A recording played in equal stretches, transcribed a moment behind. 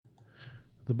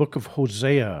The book of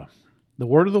Hosea. The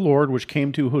word of the Lord which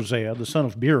came to Hosea, the son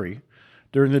of Beeri,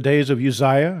 during the days of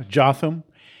Uzziah, Jotham,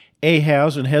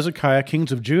 Ahaz, and Hezekiah,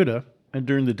 kings of Judah, and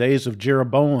during the days of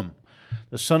Jeroboam,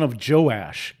 the son of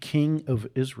Joash, king of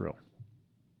Israel.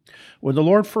 When the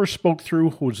Lord first spoke through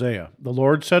Hosea, the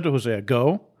Lord said to Hosea,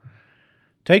 "Go,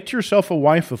 take to yourself a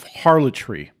wife of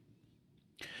harlotry,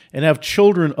 and have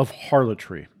children of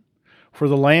harlotry, for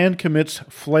the land commits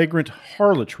flagrant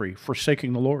harlotry,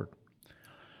 forsaking the Lord."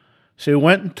 So he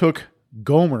went and took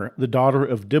Gomer, the daughter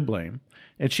of Diblaim,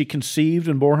 and she conceived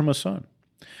and bore him a son.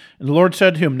 And the Lord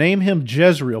said to him, "Name him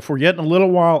Jezreel, for yet in a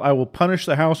little while I will punish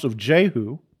the house of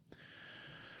Jehu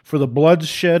for the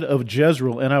bloodshed of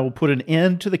Jezreel, and I will put an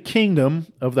end to the kingdom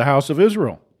of the house of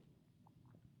Israel.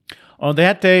 On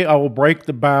that day I will break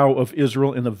the bow of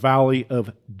Israel in the valley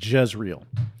of Jezreel."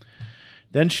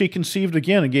 Then she conceived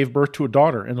again and gave birth to a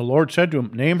daughter. And the Lord said to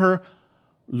him, "Name her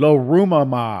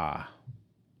Lo-ruhamah,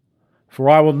 for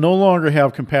I will no longer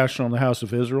have compassion on the house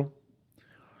of Israel,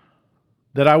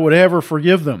 that I would ever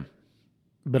forgive them.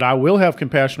 But I will have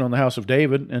compassion on the house of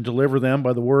David, and deliver them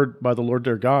by the word by the Lord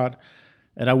their God.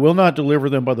 And I will not deliver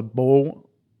them by the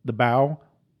bow,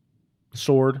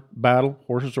 sword, battle,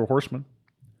 horses, or horsemen."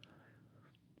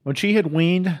 When she had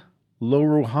weaned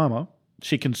Lo-ruhamah,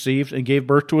 she conceived and gave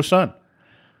birth to a son.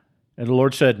 And the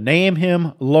Lord said, "Name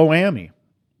him Lo-ammi,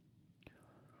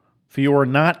 for you are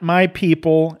not my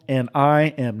people, and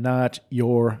I am not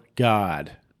your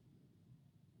God.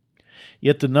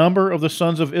 Yet the number of the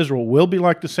sons of Israel will be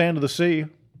like the sand of the sea,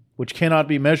 which cannot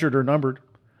be measured or numbered.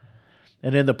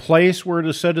 And in the place where it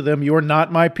is said to them, 'You are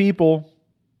not my people,'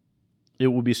 it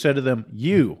will be said to them,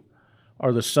 'You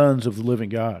are the sons of the living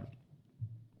God.'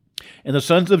 And the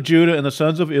sons of Judah and the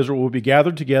sons of Israel will be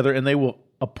gathered together, and they will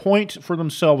appoint for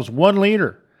themselves one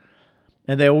leader,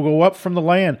 and they will go up from the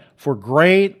land, for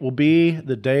great will be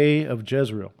the day of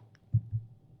Jezreel.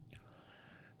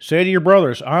 Say to your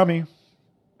brothers, Ammi,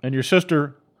 and your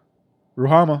sister,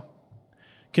 Ruhamah,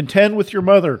 contend with your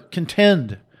mother,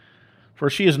 contend, for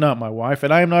she is not my wife,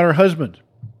 and I am not her husband.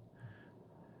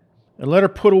 And let her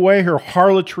put away her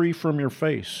harlotry from your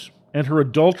face, and her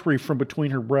adultery from between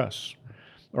her breasts,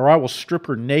 or I will strip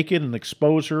her naked and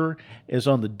expose her as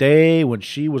on the day when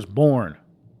she was born.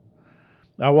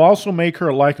 I will also make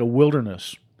her like a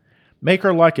wilderness, make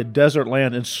her like a desert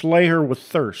land, and slay her with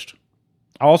thirst.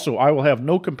 Also, I will have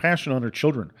no compassion on her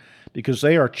children, because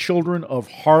they are children of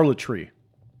harlotry.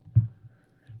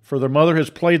 For their mother has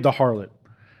played the harlot.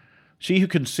 She who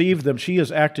conceived them, she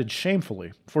has acted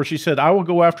shamefully. For she said, I will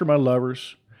go after my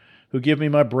lovers, who give me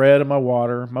my bread and my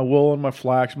water, my wool and my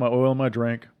flax, my oil and my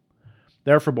drink.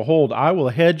 Therefore, behold, I will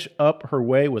hedge up her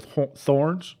way with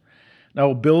thorns, and I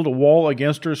will build a wall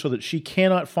against her so that she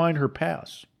cannot find her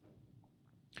paths.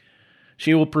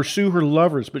 She will pursue her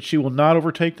lovers, but she will not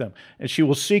overtake them, and she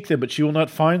will seek them, but she will not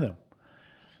find them.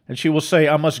 And she will say,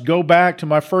 I must go back to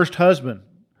my first husband,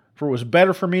 for it was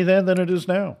better for me then than it is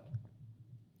now.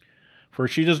 For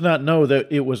she does not know that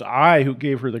it was I who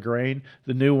gave her the grain,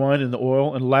 the new wine, and the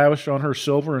oil, and lavished on her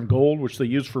silver and gold, which they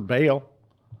used for Baal.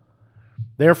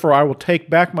 Therefore I will take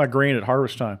back my grain at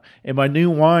harvest time, and my new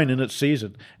wine in its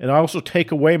season, and I also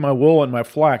take away my wool and my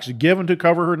flax, given to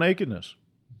cover her nakedness.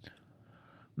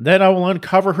 Then I will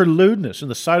uncover her lewdness in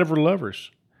the sight of her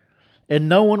lovers, and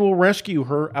no one will rescue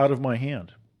her out of my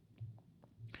hand.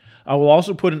 I will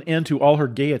also put an end to all her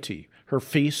gaiety, her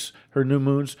feasts, her new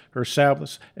moons, her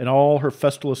Sabbaths, and all her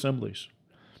festal assemblies.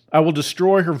 I will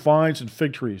destroy her vines and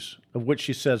fig trees, of which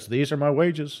she says, These are my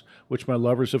wages, which my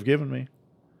lovers have given me.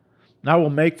 And I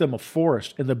will make them a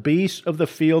forest, and the beasts of the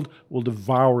field will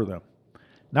devour them.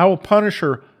 And I will punish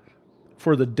her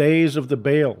for the days of the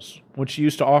Baals, when she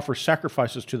used to offer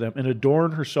sacrifices to them, and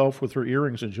adorn herself with her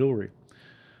earrings and jewelry,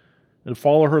 and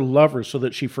follow her lovers, so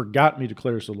that she forgot me,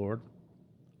 declares the Lord.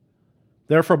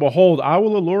 Therefore, behold, I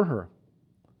will allure her,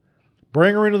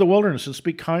 bring her into the wilderness, and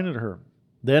speak kindly to her.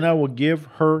 Then I will give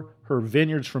her her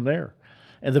vineyards from there,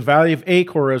 and the valley of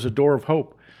Achor as a door of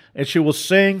hope. And she will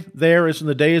sing there as in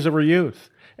the days of her youth,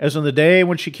 as in the day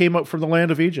when she came up from the land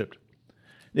of Egypt.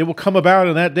 It will come about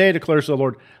in that day, declares the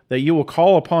Lord, that you will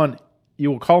call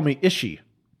me Ishi.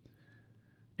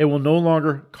 It will no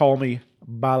longer call me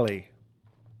Bali.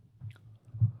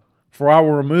 For I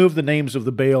will remove the names of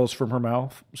the Baals from her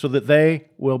mouth, so that they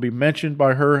will be mentioned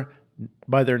by her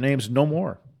by their names no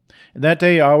more. In that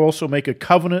day I will also make a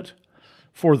covenant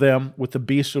for them with the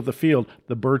beasts of the field,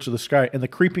 the birds of the sky, and the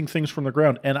creeping things from the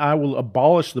ground. And I will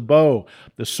abolish the bow,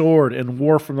 the sword, and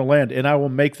war from the land, and I will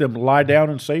make them lie down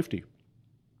in safety.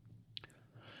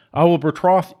 I will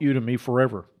betroth you to me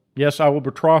forever. Yes, I will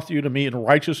betroth you to me in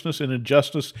righteousness and in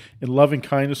justice, in loving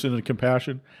kindness and in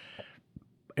compassion.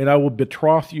 and I will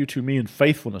betroth you to me in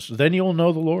faithfulness. Then you will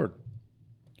know the Lord.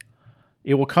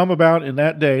 It will come about in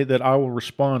that day that I will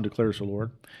respond, declares the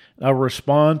Lord. I will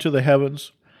respond to the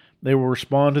heavens, they will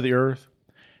respond to the earth,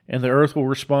 and the earth will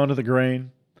respond to the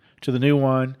grain, to the new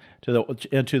wine,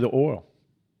 and to the oil.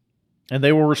 And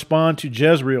they will respond to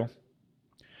Jezreel.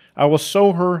 I will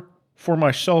sow her for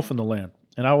myself in the land,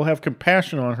 and I will have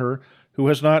compassion on her who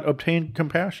has not obtained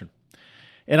compassion.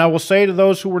 And I will say to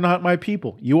those who were not my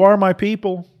people, you are my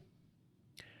people.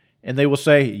 And they will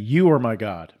say, you are my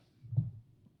God.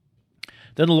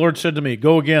 Then the Lord said to me,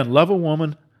 go again, love a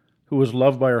woman who is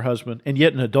loved by her husband, and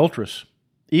yet an adulteress,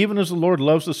 even as the Lord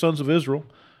loves the sons of Israel,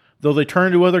 though they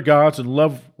turn to other gods and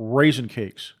love raisin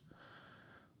cakes.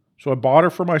 So I bought her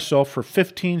for myself for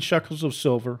 15 shekels of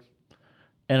silver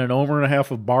and an omer and a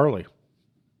half of barley.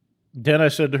 Then I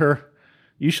said to her,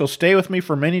 you shall stay with me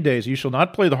for many days. You shall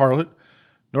not play the harlot,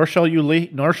 nor shall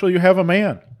you have a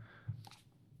man.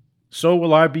 So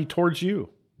will I be towards you.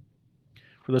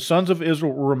 For the sons of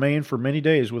Israel will remain for many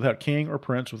days without king or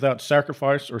prince, without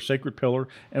sacrifice or sacred pillar,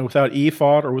 and without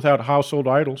ephod or without household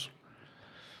idols.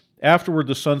 Afterward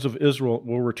the sons of Israel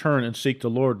will return and seek the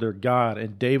Lord their God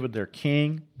and David their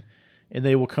king, and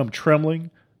they will come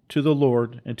trembling to the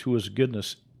Lord and to his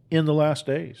goodness in the last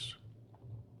days.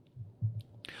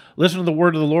 Listen to the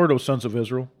word of the Lord, O sons of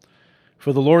Israel.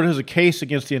 For the Lord has a case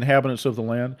against the inhabitants of the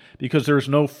land, because there is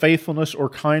no faithfulness or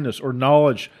kindness or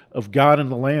knowledge of God in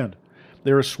the land.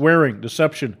 There is swearing,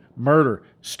 deception, murder,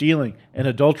 stealing, and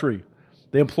adultery.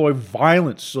 They employ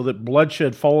violence so that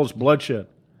bloodshed follows bloodshed.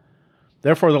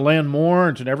 Therefore the land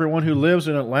mourns, and everyone who lives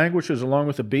in it languishes, along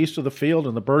with the beasts of the field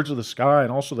and the birds of the sky,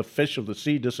 and also the fish of the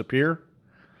sea disappear.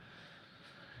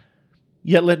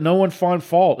 Yet let no one find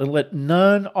fault, and let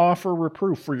none offer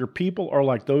reproof, for your people are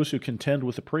like those who contend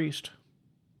with the priest.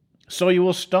 So you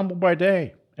will stumble by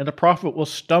day, and the prophet will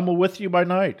stumble with you by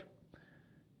night.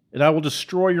 And I will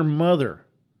destroy your mother.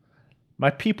 My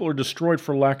people are destroyed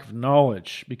for lack of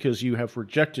knowledge, because you have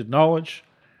rejected knowledge.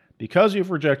 Because you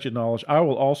have rejected knowledge, I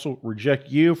will also reject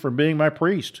you from being my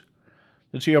priest.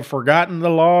 Since you have forgotten the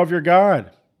law of your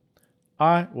God,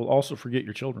 I will also forget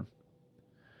your children.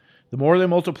 The more they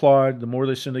multiplied, the more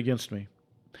they sinned against me.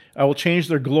 I will change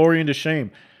their glory into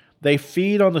shame. They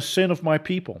feed on the sin of my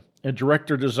people and direct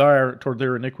their desire toward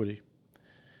their iniquity.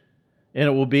 And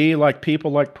it will be like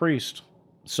people like priests.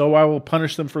 So I will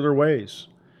punish them for their ways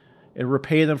and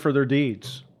repay them for their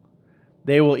deeds.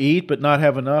 They will eat but not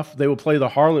have enough. They will play the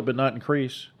harlot but not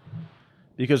increase,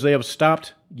 because they have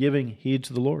stopped giving heed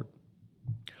to the Lord.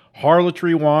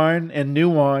 Harlotry wine and new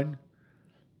wine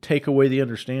take away the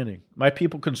understanding. My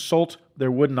people consult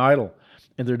their wooden idol,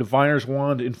 and their diviner's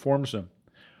wand informs them.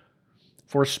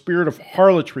 For a spirit of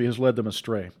harlotry has led them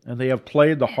astray, and they have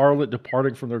played the harlot,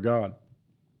 departing from their God.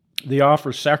 They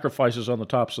offer sacrifices on the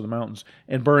tops of the mountains,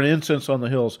 and burn incense on the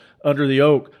hills, under the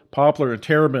oak, poplar, and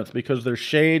terebinth, because their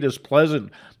shade is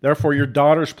pleasant. Therefore your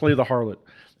daughters play the harlot,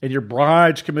 and your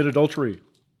brides commit adultery.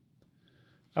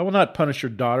 I will not punish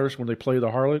your daughters when they play the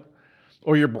harlot,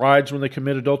 or your brides when they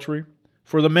commit adultery.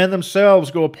 For the men themselves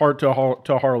go apart to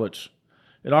harlots,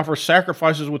 and offer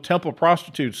sacrifices with temple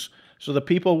prostitutes, so the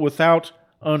people without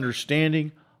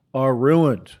understanding are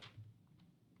ruined.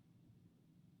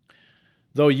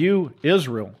 Though you,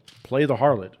 Israel, play the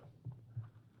harlot,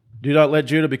 do not let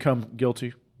Judah become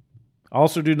guilty.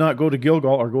 Also do not go to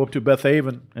Gilgal or go up to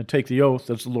Bethaven and take the oath,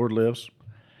 as the Lord lives.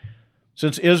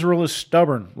 Since Israel is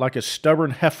stubborn, like a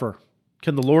stubborn heifer,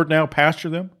 can the Lord now pasture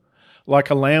them, like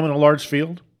a lamb in a large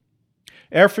field?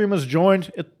 Ephraim has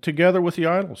joined together with the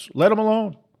idols. Let them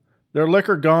alone. Their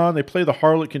liquor gone, they play the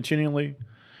harlot continually.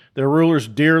 Their rulers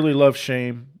dearly love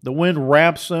shame. The wind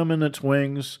wraps them in its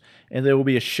wings, and they will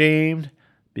be ashamed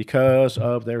because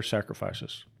of their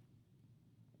sacrifices.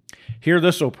 Hear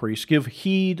this, O priests. Give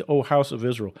heed, O house of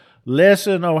Israel.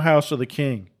 Listen, O house of the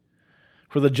king.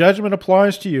 For the judgment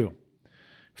applies to you.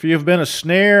 For you have been a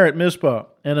snare at Mizpah,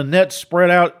 and a net spread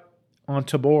out on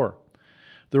Tabor.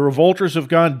 The revolters have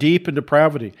gone deep in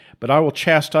depravity, but I will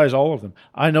chastise all of them.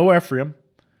 I know Ephraim,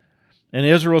 and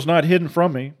Israel is not hidden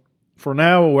from me. For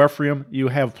now, O Ephraim, you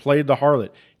have played the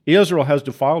harlot. Israel has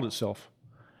defiled itself.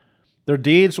 Their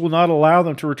deeds will not allow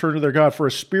them to return to their God, for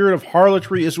a spirit of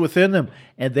harlotry is within them,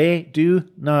 and they do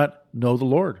not know the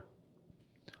Lord.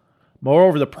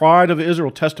 Moreover, the pride of Israel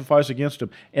testifies against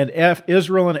him, and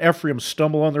Israel and Ephraim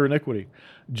stumble on their iniquity.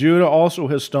 Judah also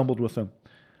has stumbled with them.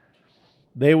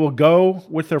 They will go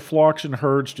with their flocks and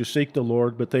herds to seek the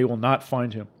Lord, but they will not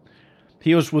find him.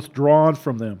 He was withdrawn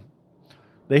from them.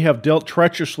 They have dealt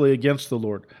treacherously against the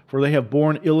Lord, for they have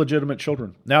borne illegitimate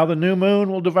children. Now the new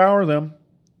moon will devour them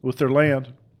with their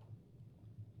land.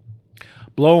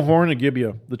 Blow a horn in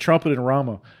Gibeah, the trumpet in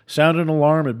Ramah. Sound an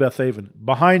alarm at Bethaven.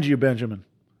 Behind you, Benjamin.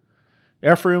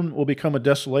 Ephraim will become a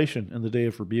desolation in the day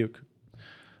of rebuke.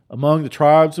 Among the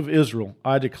tribes of Israel,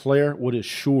 I declare what is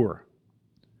sure.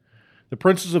 The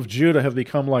princes of Judah have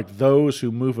become like those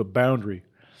who move a boundary.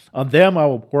 On them I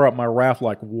will pour out my wrath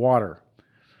like water.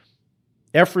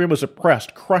 Ephraim is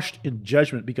oppressed, crushed in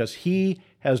judgment, because he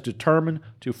has determined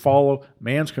to follow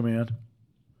man's command.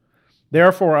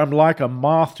 Therefore I'm like a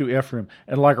moth to Ephraim,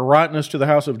 and like rottenness to the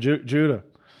house of Judah.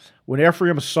 When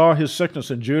Ephraim saw his sickness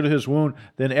and Judah his wound,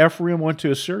 then Ephraim went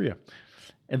to Assyria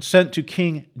and sent to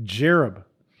King Jareb.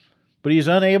 But he is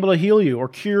unable to heal you or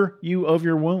cure you of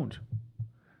your wound.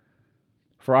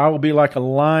 For I will be like a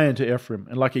lion to Ephraim,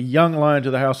 and like a young lion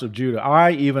to the house of Judah.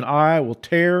 I, even I, will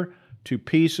tear to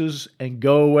pieces and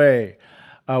go away.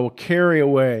 I will carry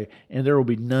away, and there will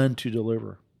be none to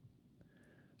deliver.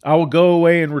 I will go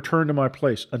away and return to my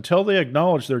place, until they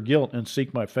acknowledge their guilt and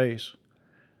seek my face.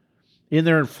 In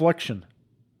their affliction,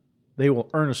 they will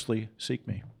earnestly seek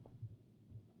me.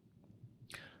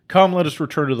 Come, let us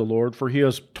return to the Lord, for he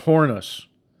has torn us,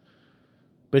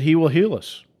 but he will heal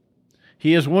us.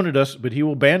 He has wounded us, but he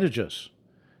will bandage us.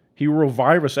 He will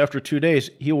revive us after 2 days.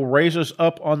 He will raise us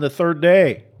up on the third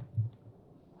day,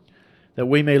 that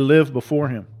we may live before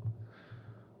him.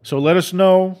 So let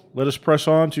us press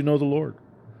on to know the Lord.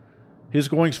 His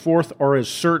goings forth are as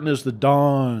certain as the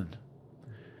dawn,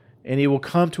 and he will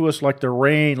come to us like the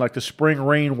rain, like the spring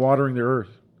rain watering the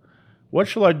earth. What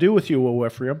shall I do with you, O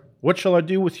Ephraim? What shall I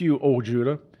do with you, O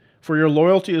Judah? For your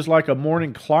loyalty is like a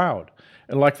morning cloud,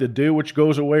 and like the dew which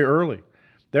goes away early.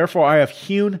 Therefore I have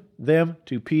hewn them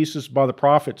to pieces by the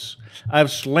prophets. I have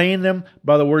slain them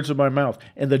by the words of my mouth,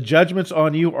 and the judgments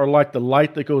on you are like the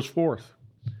light that goes forth.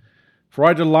 For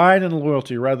I delight in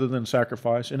loyalty rather than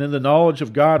sacrifice, and in the knowledge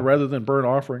of God rather than burnt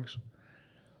offerings.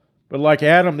 But like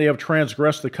Adam, they have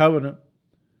transgressed the covenant.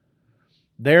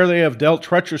 There they have dealt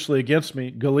treacherously against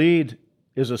me. Gilead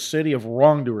is a city of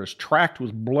wrongdoers, tracked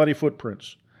with bloody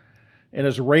footprints. And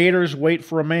as raiders wait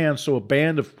for a man, so a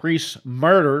band of priests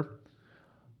murder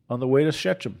on the way to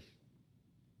Shechem.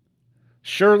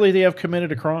 Surely they have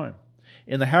committed a crime.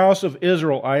 In the house of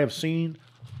Israel I have seen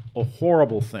a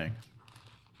horrible thing.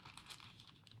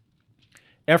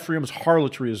 Ephraim's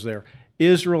harlotry is there.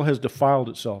 Israel has defiled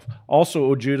itself. Also,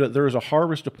 O Judah, there is a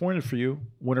harvest appointed for you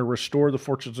when I restore the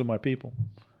fortunes of my people.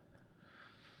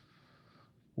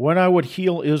 When I would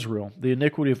heal Israel, the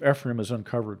iniquity of Ephraim is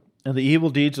uncovered, and the evil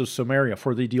deeds of Samaria,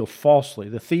 for they deal falsely.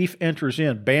 The thief enters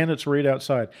in, bandits raid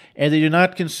outside, and they do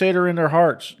not consider in their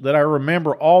hearts that I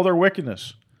remember all their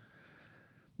wickedness.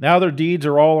 Now their deeds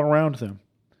are all around them.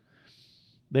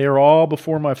 They are all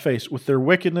before my face. With their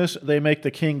wickedness they make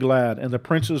the king glad, and the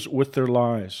princes with their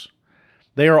lies.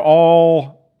 They are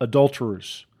all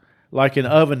adulterers, like an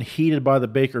oven heated by the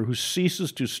baker, who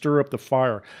ceases to stir up the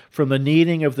fire from the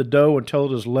kneading of the dough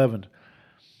until it is leavened.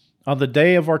 On the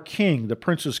day of our king, the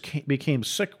princes became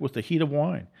sick with the heat of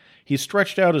wine. He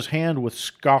stretched out his hand with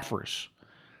scoffers.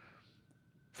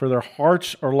 For their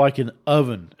hearts are like an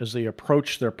oven as they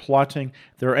approach their plotting.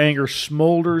 Their anger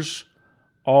smolders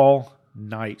all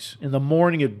night. In the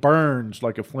morning it burns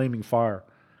like a flaming fire.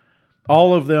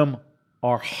 All of them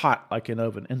are hot like an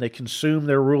oven, and they consume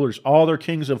their rulers. All their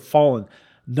kings have fallen.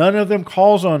 None of them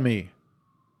calls on me.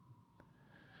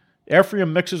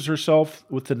 Ephraim mixes herself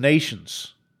with the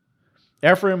nations.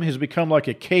 Ephraim has become like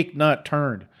a cake not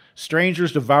turned.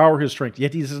 Strangers devour his strength,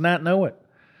 yet he does not know it.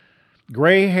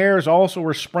 Gray hairs also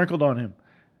were sprinkled on him,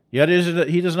 yet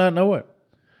he does not know it.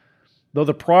 Though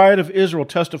the pride of Israel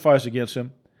testifies against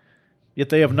him, yet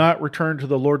they have not returned to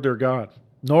the Lord their God,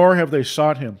 nor have they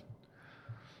sought him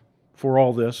for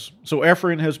all this. So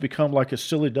Ephraim has become like a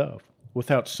silly dove,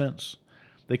 without sense.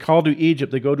 They call to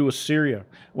Egypt, they go to Assyria.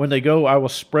 When they go, I will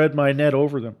spread my net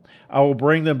over them. I will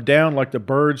bring them down like the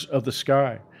birds of the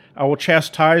sky. I will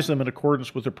chastise them in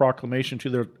accordance with the proclamation to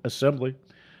their assembly.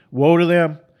 Woe to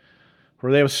them,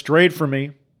 for they have strayed from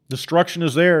me. Destruction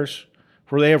is theirs,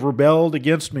 for they have rebelled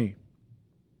against me.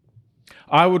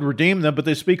 I would redeem them, but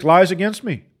they speak lies against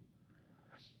me.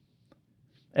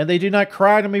 And they do not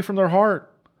cry to me from their heart.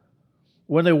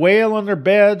 When they wail on their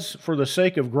beds for the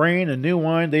sake of grain and new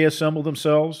wine, they assemble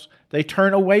themselves. They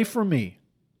turn away from me.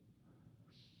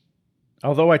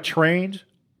 Although I trained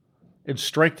and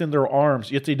strengthened their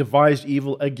arms, yet they devised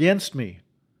evil against me.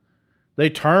 They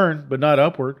turn, but not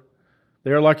upward.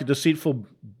 They are like a deceitful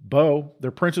bow.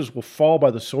 Their princes will fall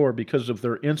by the sword because of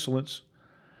their insolence,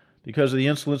 because of the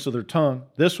insolence of their tongue.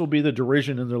 This will be the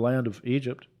derision in the land of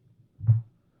Egypt.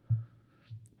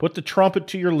 Put the trumpet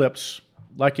to your lips.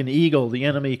 Like an eagle, the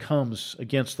enemy comes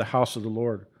against the house of the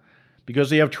Lord. because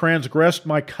they have transgressed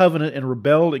my covenant and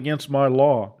rebelled against my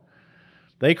law.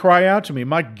 They cry out to me,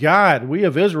 my God, we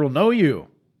of Israel know you.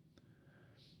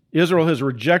 Israel has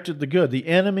rejected the good. The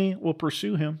enemy will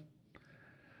pursue him.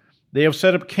 They have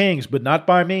set up kings, but not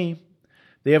by me.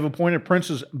 They have appointed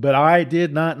princes, but I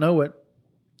did not know it.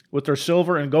 With their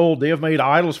silver and gold, they have made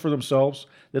idols for themselves,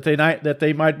 that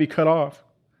they might be cut off.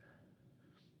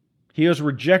 He has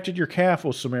rejected your calf,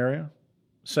 O Samaria,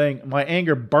 saying, my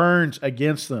anger burns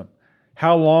against them.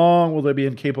 How long will they be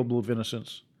incapable of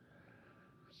innocence?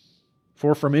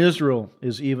 For from Israel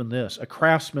is even this, a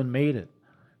craftsman made it,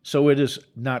 so it is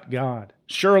not God.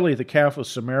 Surely the calf of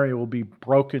Samaria will be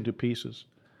broken to pieces.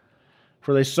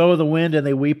 For they sow the wind and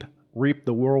they reap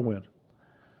the whirlwind.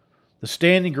 The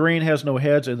standing grain has no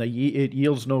heads, and it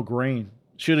yields no grain.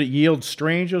 Should it yield,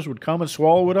 strangers would come and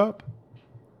swallow it up.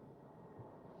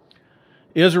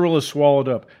 Israel is swallowed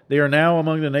up. They are now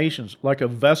among the nations, like a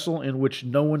vessel in which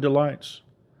no one delights.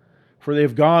 For they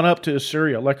have gone up to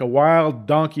Assyria, like a wild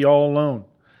donkey all alone.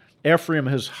 Ephraim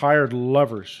has hired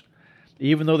lovers,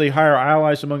 even though they hire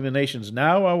allies among the nations.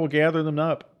 Now I will gather them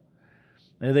up,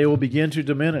 and they will begin to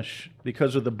diminish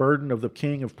because of the burden of the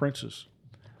king of princes.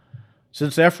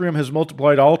 Since Ephraim has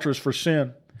multiplied altars for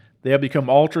sin, they have become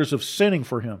altars of sinning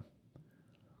for him.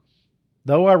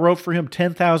 Though I wrote for him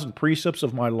 10,000 precepts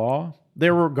of my law,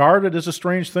 they were regarded as a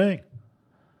strange thing.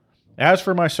 As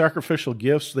for my sacrificial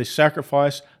gifts, they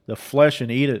sacrifice the flesh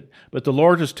and eat it, but the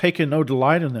Lord has taken no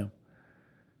delight in them.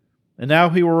 And now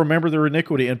he will remember their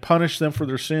iniquity and punish them for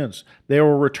their sins. They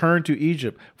will return to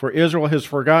Egypt, for Israel has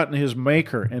forgotten his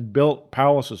Maker and built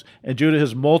palaces, and Judah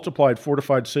has multiplied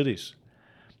fortified cities.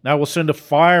 Now I will send a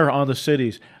fire on the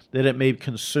cities, that it may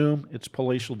consume its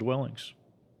palatial dwellings.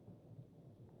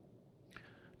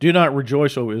 Do not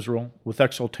rejoice, O Israel, with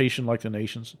exultation like the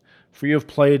nations, for you have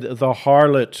played the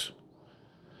harlot,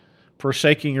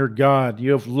 forsaking your God.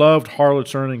 You have loved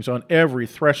harlot's earnings on every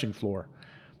threshing floor.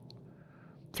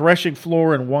 Threshing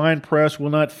floor and winepress will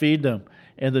not feed them,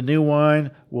 and the new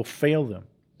wine will fail them.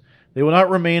 They will not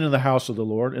remain in the house of the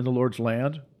Lord, in the Lord's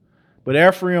land. But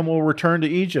Ephraim will return to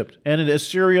Egypt, and in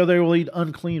Assyria they will eat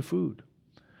unclean food.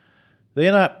 They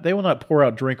will not pour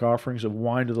out drink offerings of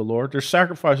wine to the Lord. Their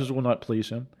sacrifices will not please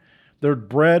him. Their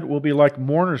bread will be like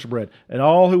mourner's bread, and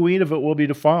all who eat of it will be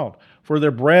defiled. For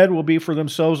their bread will be for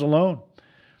themselves alone,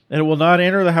 and it will not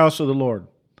enter the house of the Lord.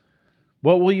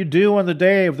 What will you do on the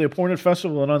day of the appointed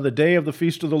festival and on the day of the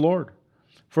feast of the Lord?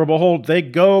 For behold, they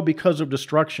go because of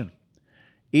destruction.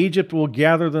 Egypt will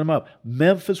gather them up.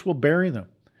 Memphis will bury them.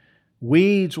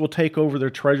 Weeds will take over their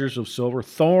treasures of silver.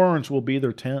 Thorns will be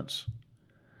their tents.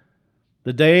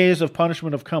 The days of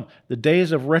punishment have come. The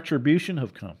days of retribution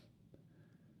have come.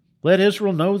 Let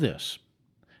Israel know this.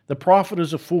 The prophet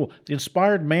is a fool. The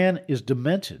inspired man is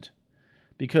demented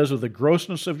because of the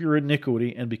grossness of your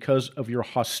iniquity and because of your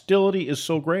hostility is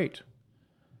so great.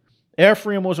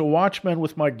 Ephraim was a watchman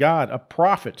with my God, a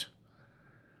prophet.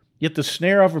 Yet the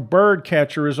snare of a bird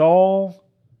catcher is in all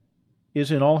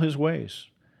his ways.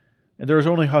 And there is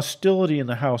only hostility in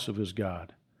the house of his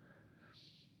God.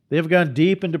 They have gone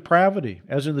deep in depravity,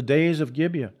 as in the days of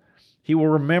Gibeah. He will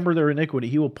remember their iniquity.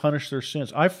 He will punish their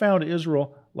sins. I found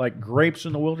Israel like grapes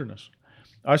in the wilderness.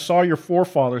 I saw your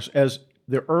forefathers as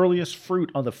the earliest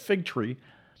fruit on the fig tree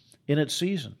in its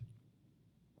season.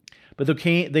 But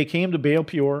they came to Baal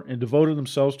Peor and devoted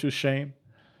themselves to shame,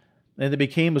 and they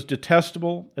became as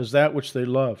detestable as that which they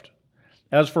loved.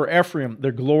 As for Ephraim,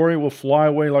 their glory will fly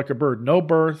away like a bird. No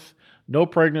birth, no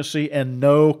pregnancy, and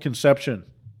no conception.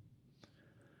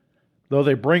 Though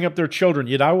they bring up their children,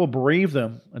 yet I will bereave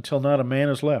them until not a man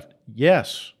is left.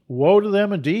 Yes, woe to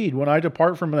them indeed when I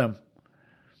depart from them.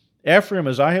 Ephraim,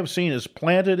 as I have seen, is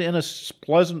planted in a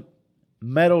pleasant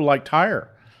meadow like Tyre.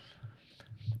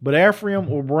 But Ephraim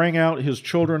will bring out his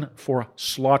children for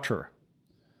slaughter.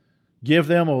 Give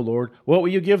them, O Lord, what will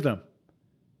you give them?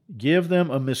 Give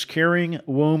them a miscarrying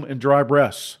womb and dry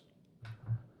breasts.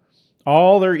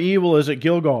 All their evil is at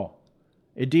Gilgal.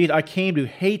 Indeed, I came to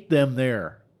hate them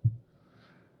there.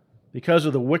 Because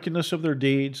of the wickedness of their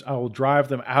deeds, I will drive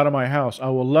them out of my house. I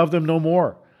will love them no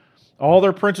more. All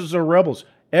their princes are rebels.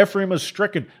 Ephraim is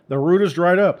stricken. The root is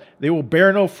dried up. They will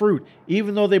bear no fruit.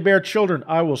 Even though they bear children,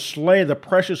 I will slay the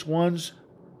precious ones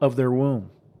of their womb.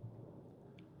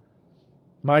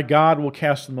 My God will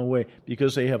cast them away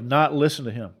because they have not listened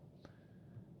to him.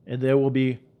 And they will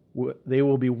be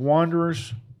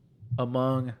wanderers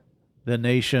among the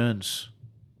nations.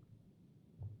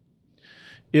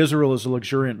 Israel is a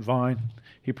luxuriant vine.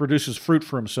 He produces fruit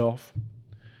for himself.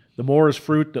 The more his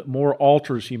fruit, the more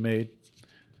altars he made.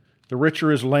 The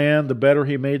richer his land, the better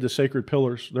he made the sacred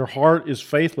pillars. Their heart is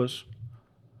faithless.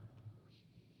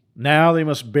 Now they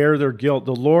must bear their guilt.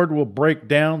 The Lord will break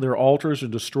down their altars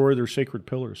and destroy their sacred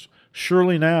pillars.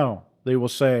 Surely now, they will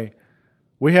say,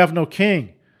 we have no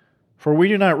king, for we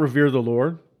do not revere the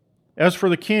Lord. As for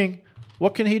the king,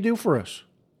 what can he do for us?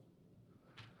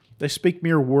 They speak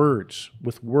mere words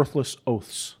with worthless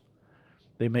oaths.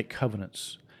 They make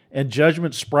covenants, and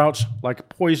judgment sprouts like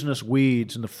poisonous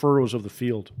weeds in the furrows of the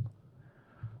field.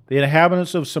 The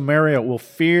inhabitants of Samaria will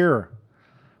fear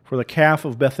for the calf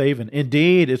of Bethaven.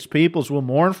 Indeed, its peoples will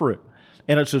mourn for it,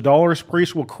 and its idolatrous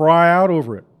priests will cry out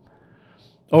over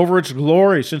its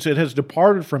glory, since it has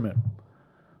departed from it.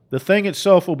 The thing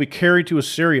itself will be carried to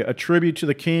Assyria, a tribute to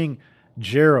the king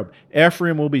Jareb.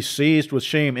 Ephraim will be seized with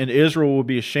shame, and Israel will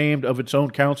be ashamed of its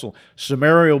own counsel.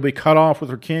 Samaria will be cut off with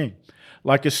her king,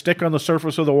 like a stick on the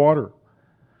surface of the water.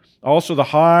 Also the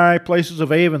high places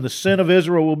of Avon, the sin of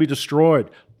Israel, will be destroyed.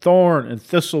 Thorn and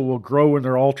thistle will grow in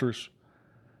their altars.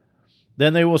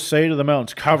 Then they will say to the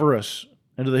mountains, cover us,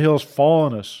 and to the hills, fall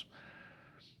on us.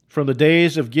 From the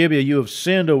days of Gibeah you have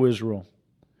sinned, O Israel.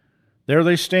 There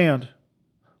they stand.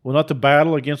 Will not the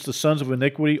battle against the sons of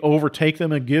iniquity overtake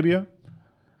them in Gibeah?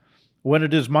 When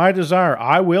it is my desire,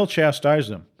 I will chastise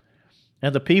them,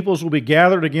 and the peoples will be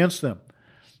gathered against them,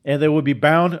 and they will be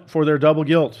bound for their double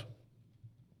guilt.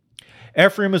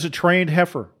 Ephraim is a trained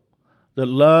heifer that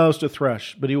loves to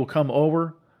thresh, but he will come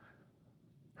over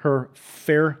her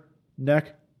fair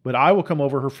neck. But I will come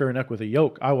over her fair neck with a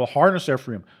yoke. I will harness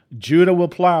Ephraim. Judah will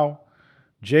plow.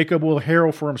 Jacob will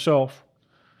harrow for himself.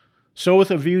 Sow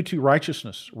with a view to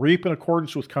righteousness. Reap in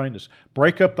accordance with kindness.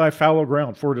 Break up thy fallow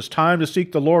ground, for it is time to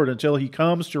seek the Lord until he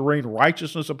comes to rain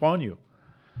righteousness upon you.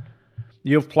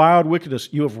 You have plowed wickedness.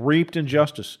 You have reaped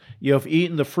injustice. You have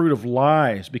eaten the fruit of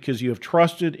lies, because you have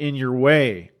trusted in your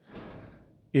way,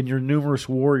 in your numerous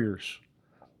warriors.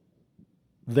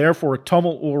 Therefore a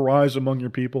tumult will arise among your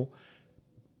people,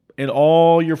 and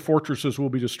all your fortresses will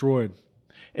be destroyed.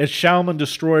 As Shalman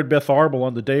destroyed Beth Arbel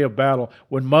on the day of battle,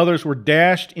 when mothers were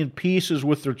dashed in pieces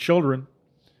with their children,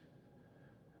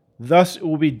 thus it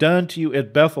will be done to you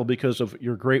at Bethel because of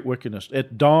your great wickedness.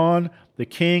 At dawn, the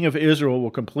king of Israel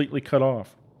will completely cut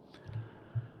off.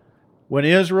 When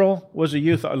Israel was a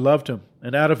youth, I loved him,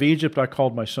 and out of Egypt I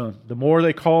called my son. The more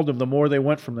they called him, the more they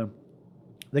went from them.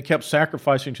 They kept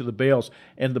sacrificing to the Baals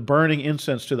and the burning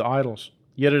incense to the idols.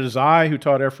 Yet it is I who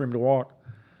taught Ephraim to walk.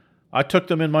 I took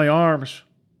them in my arms,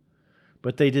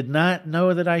 but they did not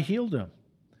know that I healed them.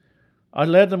 I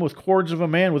led them with cords of a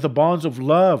man, with the bonds of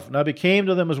love, and I became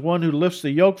to them as one who lifts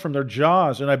the yoke from their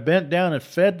jaws, and I bent down and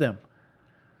fed them.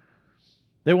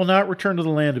 They will not return to the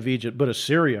land of Egypt, but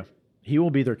Assyria. He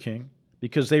will be their king,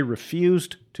 because they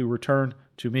refused to return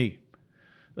to me.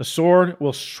 A sword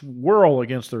will swirl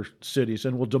against their cities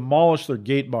and will demolish their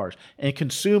gate bars and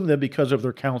consume them because of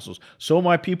their counsels. So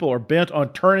my people are bent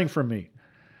on turning from me.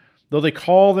 Though they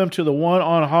call them to the one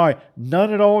on high,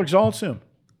 none at all exalts him.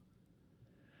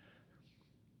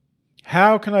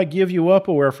 How can I give you up,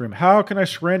 O Ephraim? How can I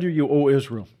surrender you, O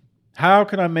Israel? How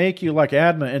can I make you like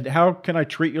Admah, and how can I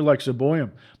treat you like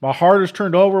Zeboim? My heart is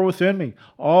turned over within me.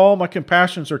 All my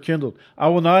compassions are kindled. I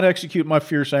will not execute my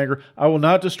fierce anger. I will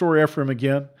not destroy Ephraim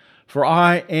again. For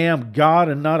I am God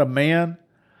and not a man,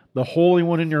 the Holy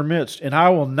One in your midst, and I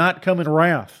will not come in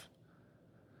wrath.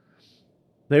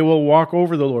 They will walk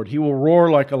over the Lord. He will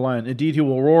roar like a lion. Indeed, he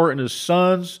will roar, and his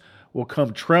sons will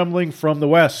come trembling from the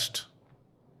west.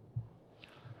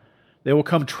 They will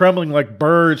come trembling like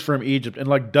birds from Egypt and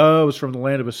like doves from the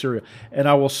land of Assyria. And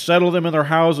I will settle them in their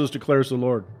houses, declares the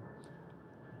Lord.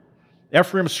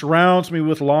 Ephraim surrounds me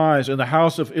with lies, and the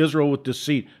house of Israel with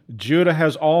deceit. Judah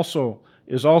is also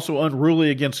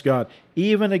unruly against God,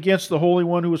 even against the Holy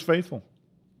One who is faithful.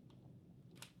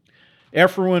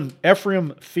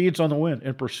 Ephraim feeds on the wind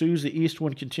and pursues the east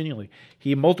wind continually.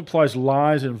 He multiplies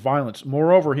lies and violence.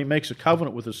 Moreover, he makes a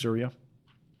covenant with Assyria.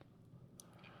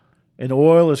 And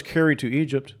oil is carried to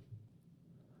Egypt.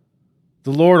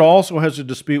 The Lord also has a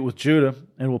dispute with Judah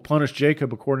and will punish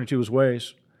Jacob according to his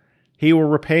ways. He will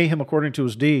repay him according to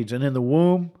his deeds. And in the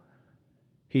womb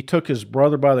he took his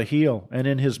brother by the heel, and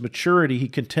in his maturity he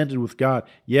contended with God.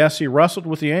 Yes, he wrestled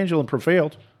with the angel and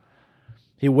prevailed.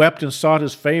 He wept and sought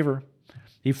his favor.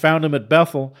 He found him at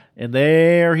Bethel, and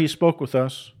there he spoke with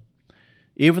us.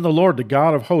 Even the Lord, the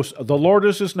God of hosts, the Lord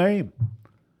is his name.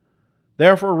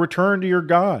 Therefore return to your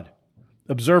God.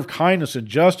 Observe kindness and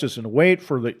justice and wait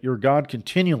for your God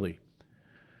continually.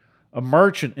 A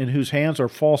merchant in whose hands are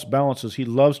false balances he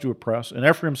loves to oppress. And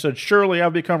Ephraim said, surely I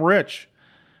have become rich.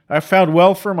 I have found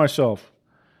wealth for myself.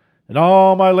 In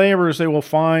all my labors they will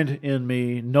find in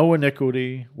me no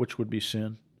iniquity, which would be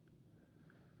sin.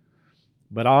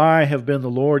 But I have been the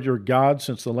Lord your God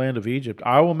since the land of Egypt.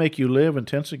 I will make you live in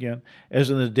tents again, as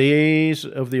in the days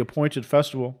of the appointed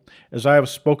festival, as I have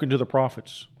spoken to the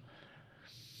prophets.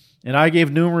 And I gave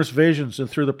numerous visions, and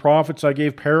through the prophets I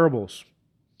gave parables.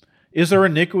 Is there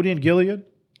iniquity in Gilead?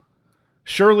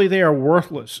 Surely they are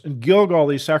worthless. In Gilgal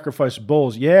they sacrifice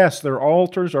bulls. Yes, their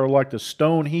altars are like the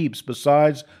stone heaps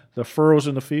besides the furrows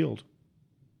in the field.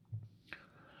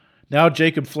 Now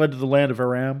Jacob fled to the land of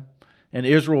Aram, and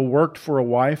Israel worked for a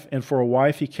wife, and for a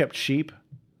wife he kept sheep.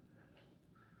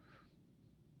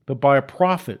 But by a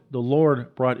prophet the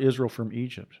Lord brought Israel from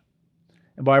Egypt,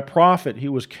 and by a prophet he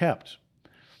was kept.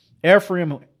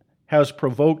 Ephraim has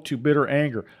provoked to bitter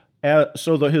anger,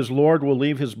 so that his Lord will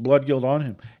leave his blood guilt on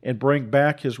him, and bring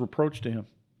back his reproach to him.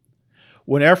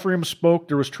 When Ephraim spoke,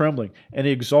 there was trembling, and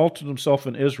he exalted himself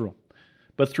in Israel.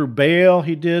 But through Baal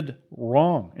he did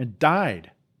wrong, and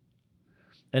died.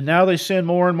 And now they sin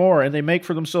more and more, and they make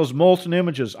for themselves molten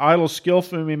images, idols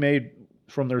skillfully made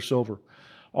from their silver,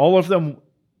 all of them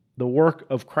the work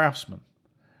of craftsmen.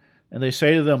 And they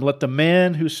say to them, let the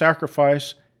men who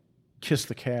sacrifice kiss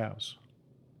the calves.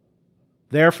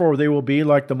 Therefore they will be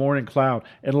like the morning cloud,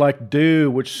 and like dew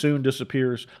which soon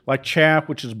disappears, like chaff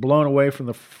which is blown away from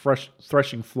the fresh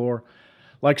threshing floor,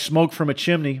 like smoke from a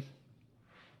chimney.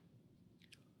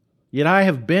 Yet I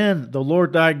have been the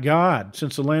Lord thy God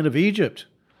since the land of Egypt.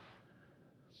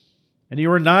 And you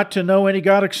are not to know any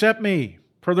God except me,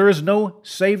 for there is no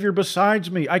Savior besides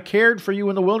me. I cared for you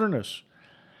in the wilderness,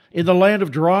 in the land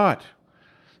of drought.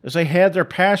 As they had their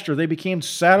pasture, they became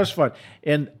satisfied,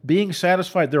 and being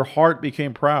satisfied, their heart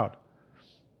became proud.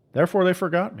 Therefore they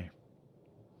forgot me.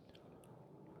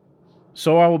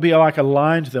 So I will be like a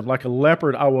lion to them, like a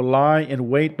leopard I will lie in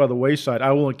wait by the wayside.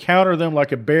 I will encounter them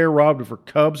like a bear robbed of her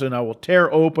cubs, and I will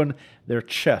tear open their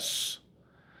chests.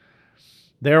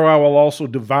 There I will also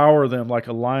devour them like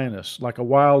a lioness, like a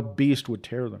wild beast would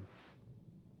tear them.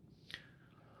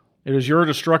 It is your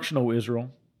destruction, O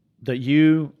Israel, that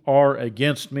you are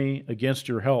against me, against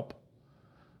your help.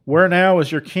 Where now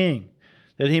is your king,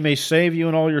 that he may save you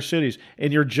in all your cities,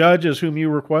 and your judges whom you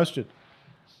requested?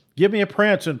 Give me a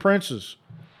prince and princes.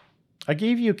 I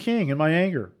gave you a king in my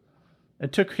anger,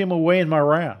 and took him away in my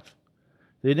wrath.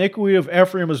 The iniquity of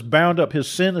Ephraim is bound up, his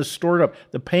sin is stored up.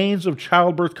 The pains of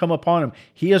childbirth come upon him.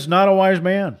 He is not a wise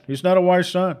man, he's not a wise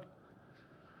son.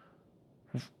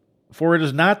 For it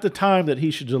is not the time that he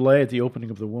should delay at the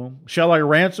opening of the womb. Shall I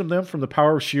ransom them from the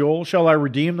power of Sheol? Shall I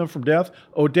redeem them from death?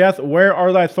 O death, where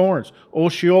are thy thorns? O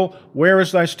Sheol, where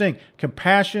is thy sting?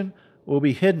 Compassion will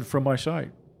be hidden from my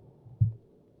sight.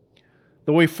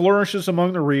 Though he flourishes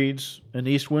among the reeds, an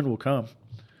east wind will come,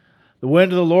 the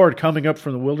wind of the Lord coming up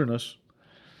from the wilderness.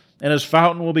 And his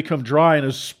fountain will become dry, and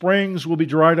his springs will be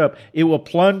dried up. It will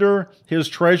plunder his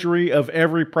treasury of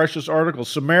every precious article.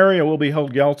 Samaria will be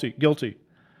held guilty.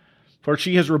 For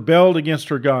she has rebelled against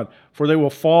her God. For they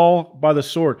will fall by the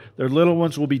sword. Their little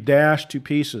ones will be dashed to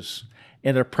pieces,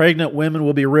 and their pregnant women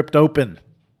will be ripped open.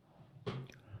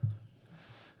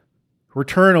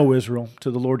 Return, O Israel,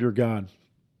 to the Lord your God,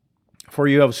 for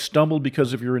you have stumbled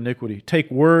because of your iniquity.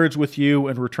 Take words with you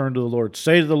and return to the Lord.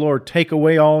 Say to the Lord, take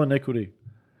away all iniquity,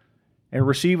 and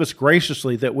receive us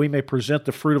graciously, that we may present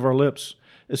the fruit of our lips.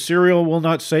 Assyria will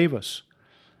not save us.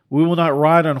 We will not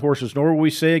ride on horses, nor will we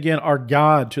say again, our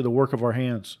God, to the work of our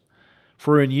hands.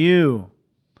 For in you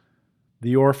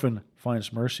the orphan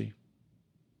finds mercy.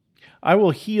 I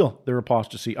will heal their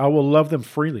apostasy. I will love them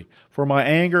freely, for my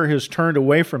anger has turned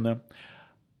away from them.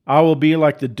 I will be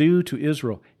like the dew to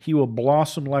Israel. He will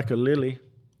blossom like a lily,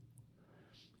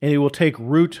 and he will take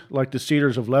root like the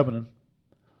cedars of Lebanon.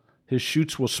 His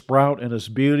shoots will sprout, and his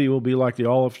beauty will be like the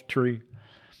olive tree,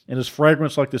 and his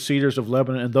fragrance like the cedars of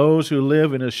Lebanon. And those who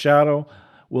live in his shadow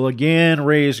will again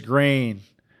raise grain,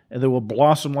 and they will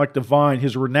blossom like the vine.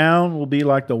 His renown will be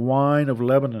like the wine of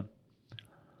Lebanon.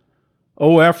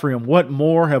 O Ephraim, what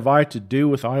more have I to do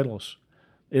with idols?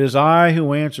 It is I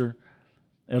who answer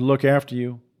and look after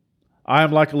you. I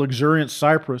am like a luxuriant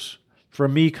cypress.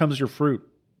 From me comes your fruit.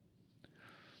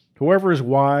 Whoever is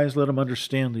wise, let him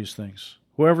understand these things.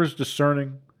 Whoever is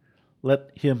discerning,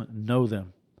 let him know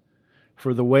them.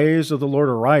 For the ways of the Lord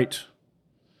are right,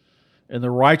 and the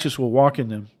righteous will walk in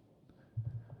them,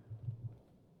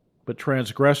 but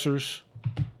transgressors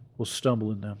will stumble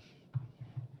in them.